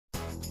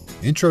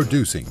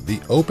Introducing the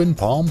Open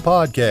Palm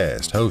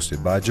Podcast,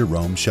 hosted by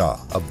Jerome Shaw.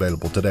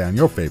 Available today on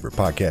your favorite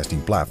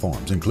podcasting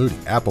platforms, including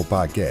Apple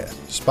Podcasts,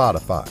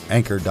 Spotify,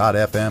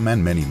 Anchor.fm,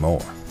 and many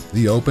more.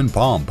 The Open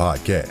Palm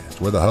Podcast,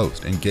 where the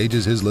host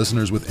engages his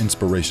listeners with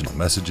inspirational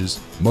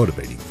messages,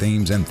 motivating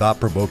themes, and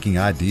thought-provoking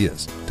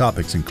ideas.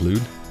 Topics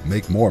include: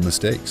 make more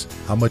mistakes,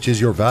 how much is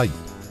your value,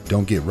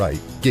 don't get right,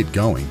 get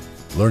going,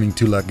 learning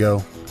to let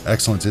go,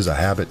 excellence is a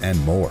habit,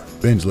 and more.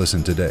 Binge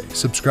listen today.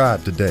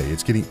 Subscribe today.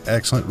 It's getting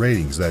excellent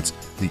ratings. That's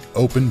the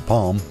Open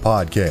Palm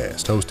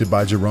Podcast, hosted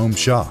by Jerome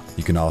Shaw.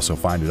 You can also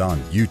find it on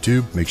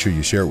YouTube. Make sure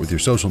you share it with your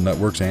social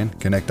networks and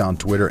connect on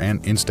Twitter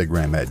and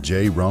Instagram at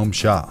Jerome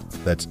Shaw.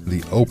 That's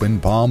the Open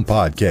Palm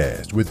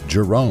Podcast with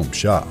Jerome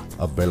Shaw.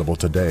 Available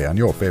today on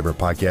your favorite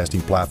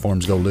podcasting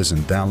platforms. Go listen,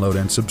 download,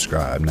 and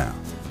subscribe now.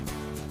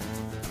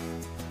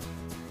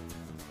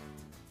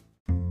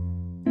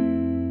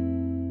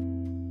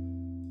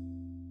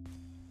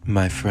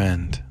 My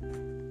friend,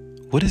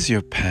 what is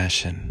your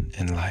passion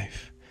in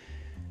life?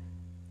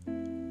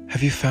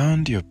 Have you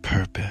found your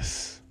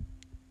purpose?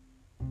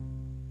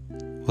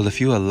 Well,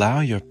 if you allow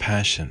your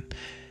passion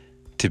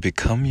to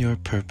become your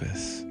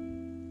purpose,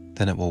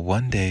 then it will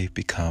one day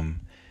become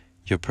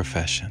your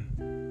profession.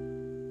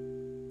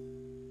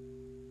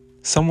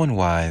 Someone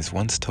wise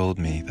once told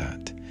me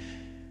that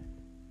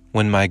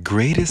when my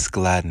greatest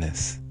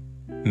gladness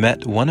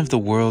met one of the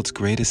world's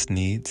greatest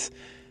needs,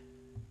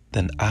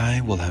 then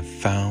I will have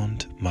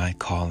found my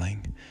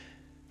calling.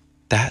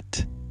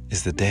 That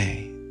is the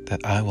day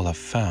that I will have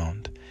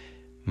found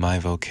my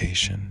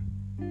vocation.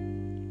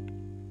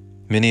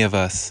 Many of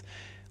us,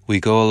 we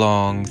go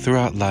along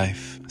throughout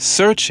life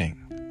searching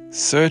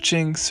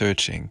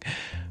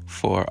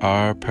for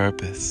our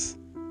purpose.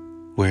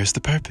 Where's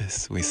the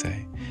purpose, we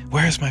say?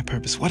 Where's my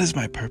purpose? What is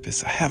my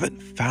purpose? I haven't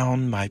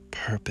found my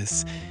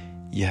purpose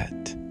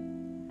yet.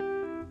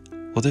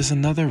 Well, there's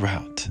another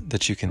route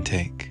that you can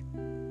take.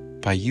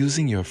 By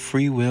using your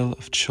free will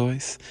of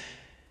choice,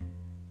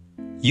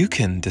 you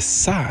can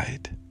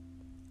decide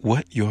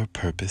what your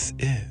purpose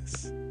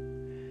is.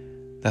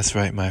 That's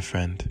right, my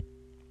friend.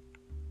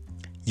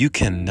 You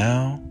can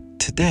now,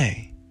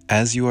 today,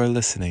 as you are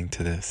listening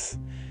to this,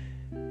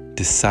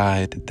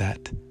 decide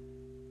that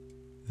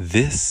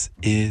this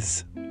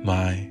is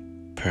my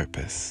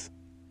purpose.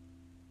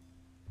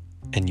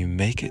 And you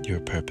make it your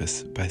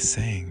purpose by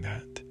saying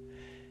that,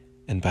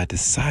 and by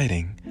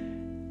deciding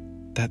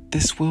that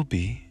this will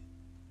be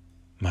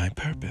my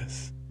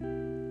purpose.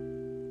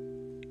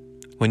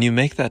 When you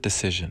make that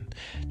decision,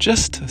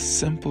 just a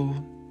simple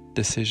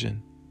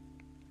decision,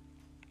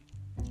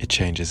 it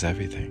changes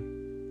everything.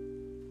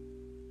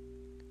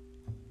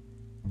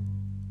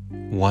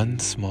 One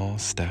small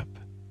step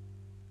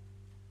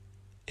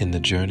in the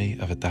journey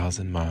of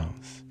 1,000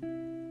 miles.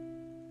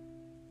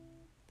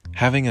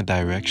 Having a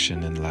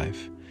direction in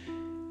life,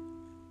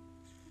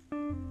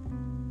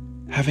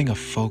 having a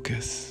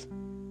focus,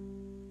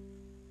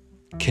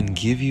 can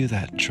give you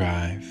that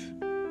drive,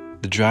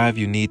 the drive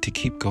you need to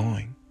keep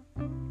going.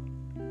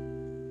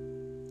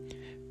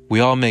 We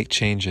all make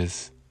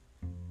changes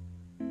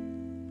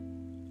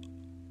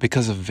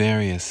because of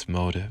various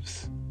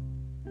motives.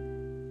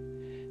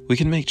 We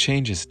can make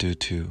changes due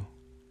to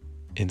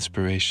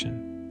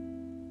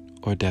inspiration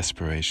or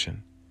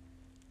desperation.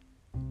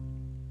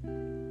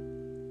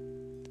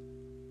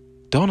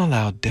 Don't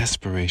allow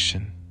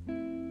desperation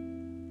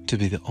to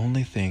be the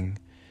only thing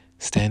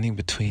standing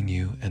between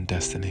you and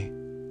destiny.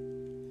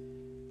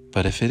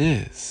 But if it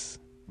is,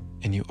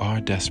 and you are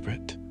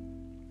desperate,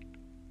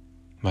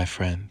 my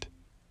friend,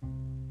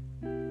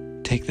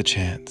 take the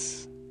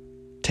chance,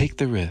 take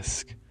the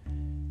risk,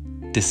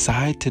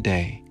 decide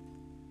today.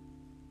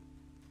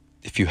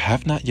 If you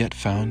have not yet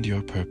found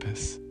your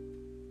purpose,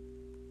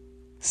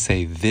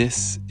 say,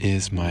 "This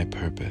is my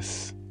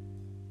purpose."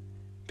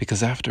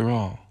 Because after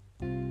all,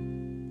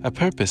 a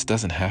purpose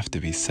doesn't have to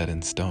be set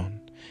in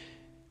stone.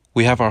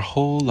 We have our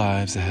whole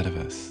lives ahead of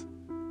us.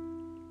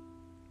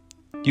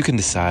 You can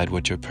decide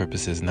what your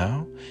purpose is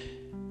now,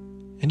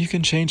 and you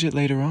can change it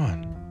later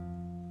on.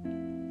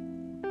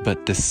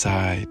 But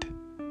decide.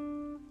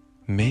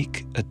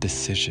 Make a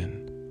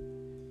decision.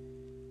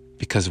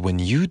 Because when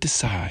you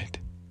decide,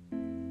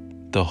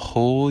 the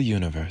whole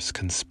universe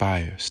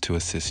conspires to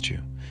assist you.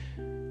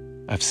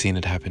 I've seen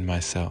it happen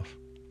myself.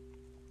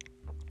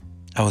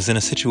 I was in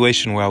a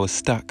situation where I was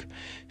stuck,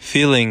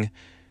 feeling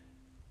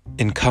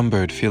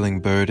encumbered, feeling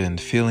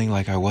burdened, feeling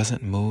like I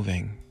wasn't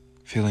moving,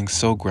 feeling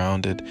so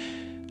grounded,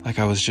 like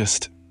I was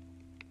just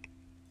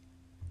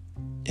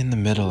in the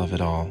middle of it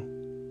all,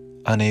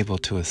 unable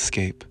to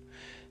escape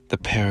the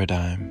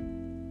paradigm.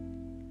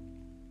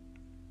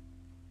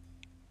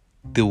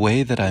 The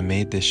way that I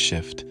made this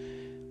shift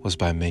was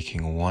by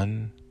making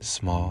one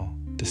small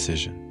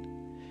decision.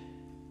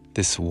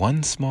 This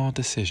one small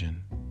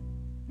decision,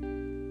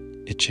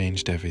 it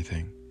changed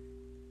everything.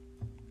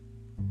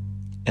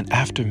 And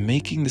after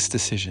making this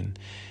decision,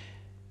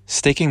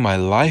 staking my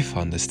life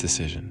on this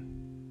decision,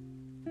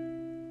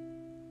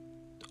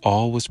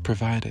 all was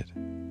provided.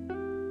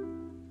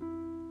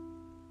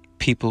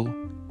 People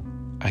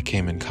I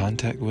came in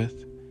contact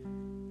with,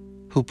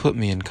 who put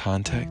me in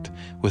contact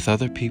with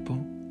other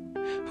people,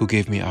 who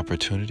gave me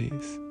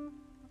opportunities.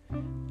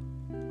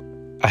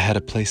 I had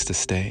a place to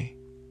stay.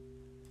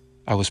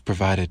 I was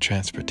provided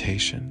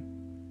transportation.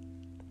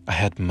 I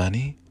had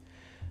money.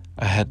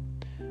 I had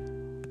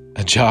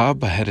a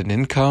job. I had an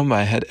income.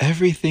 I had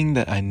everything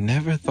that I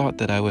never thought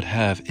that I would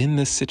have in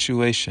this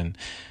situation.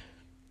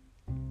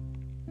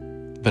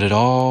 But it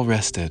all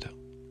rested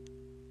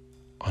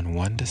on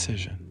one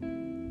decision.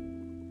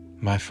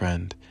 My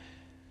friend,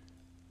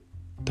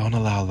 don't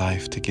allow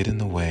life to get in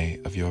the way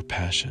of your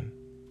passion.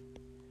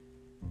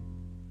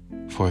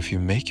 For if you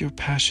make your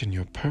passion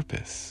your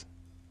purpose,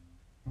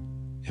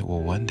 it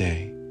will one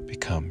day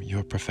become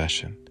your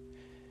profession.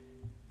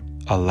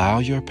 Allow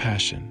your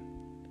passion,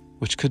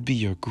 which could be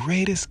your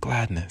greatest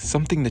gladness,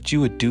 something that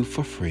you would do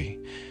for free.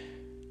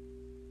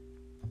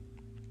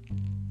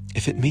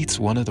 If it meets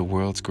one of the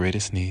world's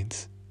greatest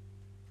needs,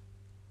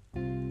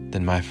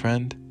 then my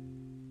friend,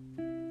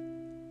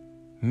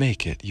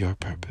 make it your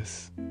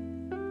purpose.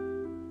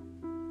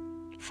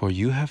 For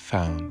you have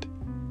found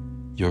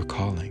your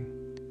calling,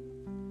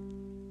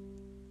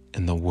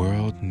 and the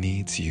world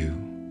needs you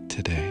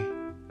today.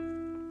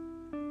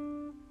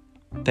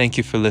 Thank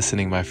you for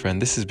listening, my friend.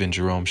 This has been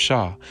Jerome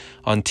Shaw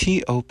on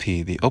TOP,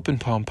 the Open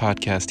Palm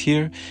Podcast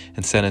here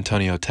in San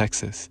Antonio,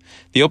 Texas.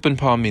 The open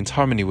palm means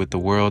harmony with the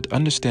world,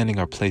 understanding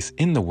our place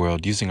in the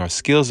world, using our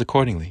skills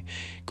accordingly,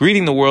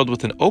 greeting the world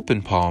with an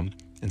open palm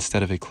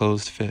instead of a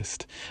closed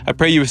fist. I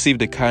pray you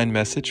received a kind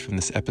message from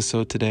this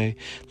episode today,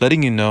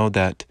 letting you know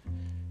that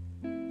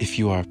if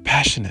you are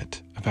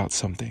passionate about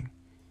something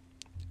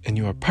and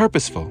you are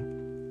purposeful,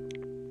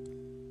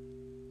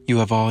 you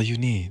have all you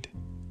need.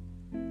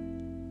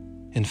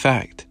 In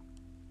fact,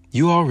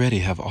 you already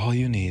have all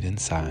you need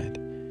inside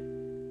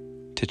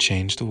to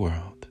change the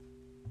world.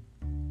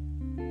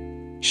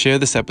 Share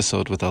this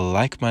episode with a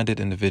like-minded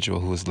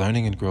individual who is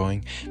learning and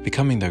growing,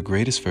 becoming their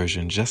greatest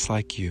version just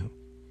like you.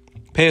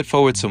 Pay it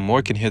forward so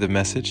more can hear the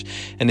message.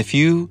 And if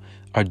you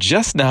are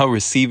just now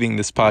receiving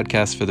this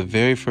podcast for the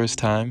very first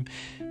time,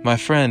 my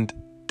friend,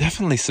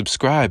 definitely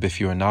subscribe if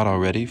you are not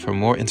already for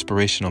more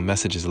inspirational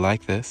messages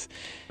like this.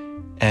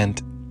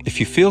 And if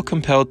you feel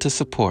compelled to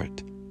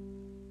support,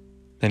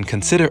 then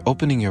consider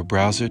opening your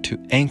browser to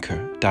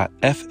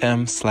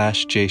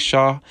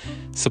anchor.fm/jshaw.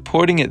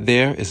 Supporting it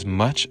there is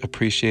much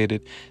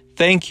appreciated.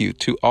 Thank you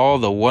to all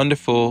the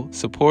wonderful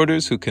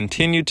supporters who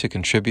continue to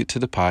contribute to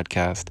the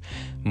podcast.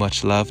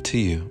 Much love to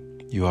you.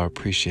 You are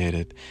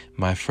appreciated.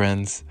 My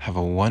friends, have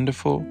a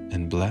wonderful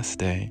and blessed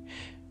day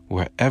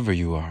wherever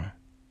you are.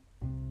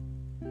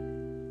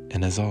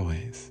 And as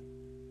always,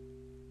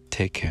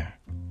 take care.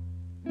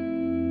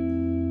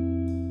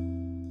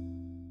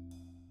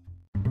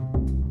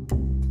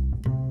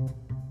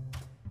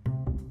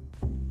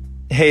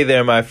 Hey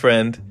there, my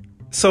friend.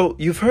 So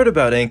you've heard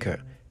about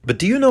Anchor, but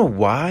do you know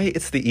why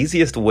it's the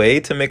easiest way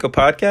to make a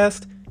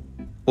podcast?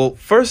 Well,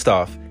 first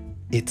off,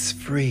 it's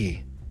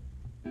free.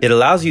 It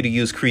allows you to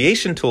use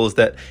creation tools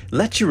that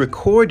let you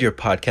record your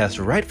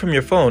podcast right from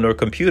your phone or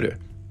computer.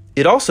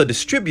 It also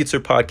distributes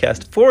your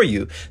podcast for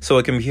you so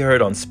it can be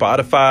heard on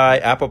Spotify,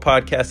 Apple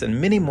Podcasts,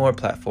 and many more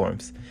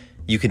platforms.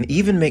 You can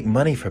even make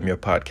money from your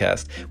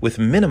podcast with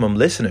minimum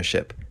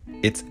listenership.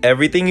 It's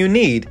everything you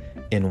need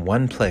in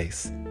one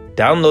place.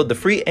 Download the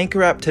free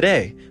Anchor app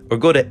today or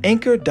go to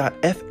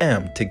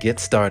anchor.fm to get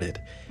started.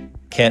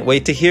 Can't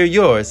wait to hear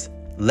yours.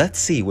 Let's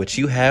see what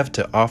you have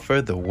to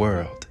offer the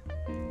world.